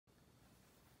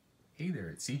Hey there,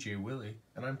 it's CJ Willie,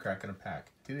 and I'm cracking a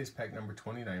pack. Today's pack number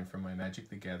 29 from my Magic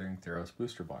the Gathering Theros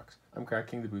Booster Box. I'm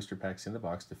cracking the booster packs in the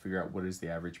box to figure out what is the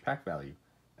average pack value.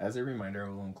 As a reminder, I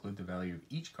will include the value of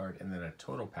each card and then a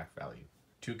total pack value.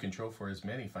 To control for as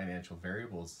many financial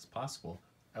variables as possible,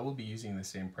 I will be using the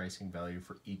same pricing value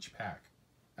for each pack.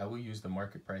 I will use the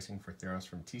market pricing for Theros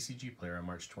from TCG Player on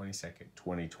March 22nd,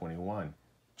 2021.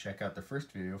 Check out the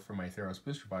first video from my Theros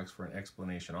Booster Box for an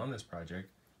explanation on this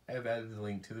project. I have added the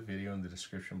link to the video in the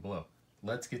description below.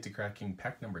 Let's get to cracking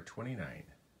pack number 29.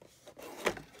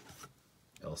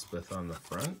 Elspeth on the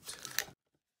front.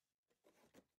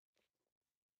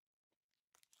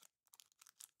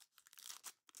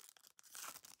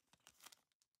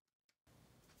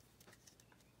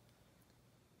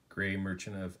 Gray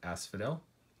Merchant of Asphodel.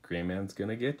 Gray Man's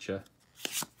gonna get ya.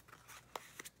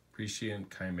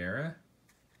 Prescient Chimera.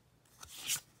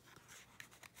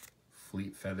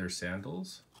 Fleet Feather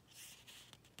Sandals.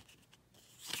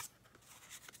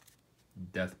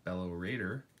 Death Bellow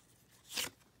Raider,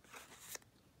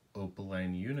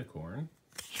 Opaline Unicorn,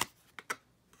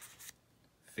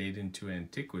 Fade into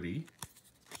Antiquity,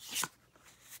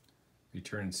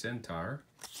 Return Centaur,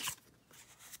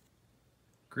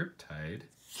 Griptide,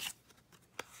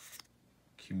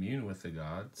 Commune with the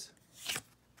Gods,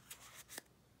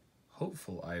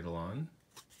 Hopeful Eidolon,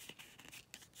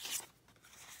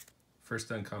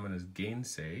 first uncommon is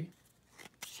Gainsay,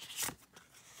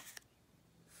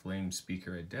 Flame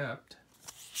Speaker Adept,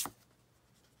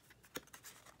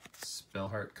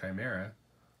 Spellheart Chimera.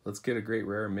 Let's get a great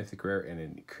rare, mythic rare, and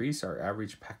increase our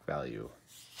average pack value.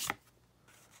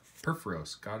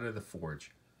 Purphoros, God of the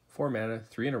Forge. 4 mana,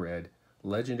 3 and a red,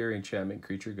 legendary enchantment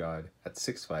creature god at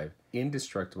 6/5,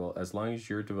 indestructible as long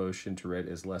as your devotion to red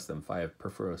is less than 5.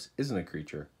 Purphoros isn't a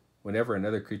creature. Whenever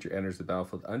another creature enters the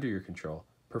battlefield under your control,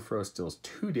 Purphoros deals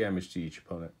 2 damage to each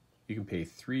opponent. You can pay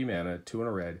 3 mana, 2 and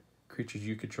a red. Creatures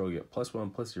you control get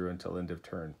 +1/+0 until end of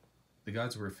turn. The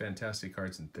gods were fantastic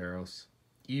cards in Theros.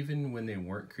 Even when they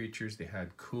weren't creatures, they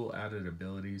had cool added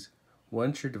abilities.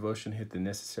 Once your devotion hit the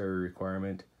necessary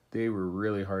requirement, they were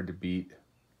really hard to beat.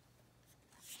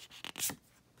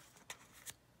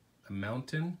 A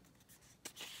mountain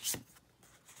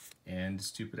and a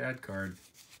stupid ad card.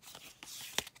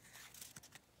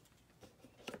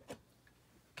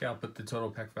 Okay, I'll put the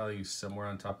total pack value somewhere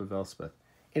on top of Elspeth.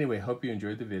 Anyway, hope you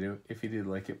enjoyed the video. If you did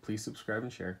like it, please subscribe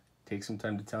and share. Take some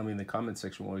time to tell me in the comment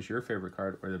section what was your favorite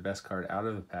card or the best card out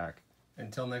of the pack.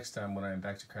 Until next time, when I am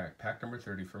back to crack pack number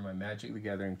 30 for my Magic the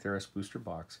Gathering Theros Booster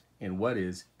Box, and what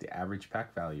is the average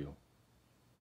pack value?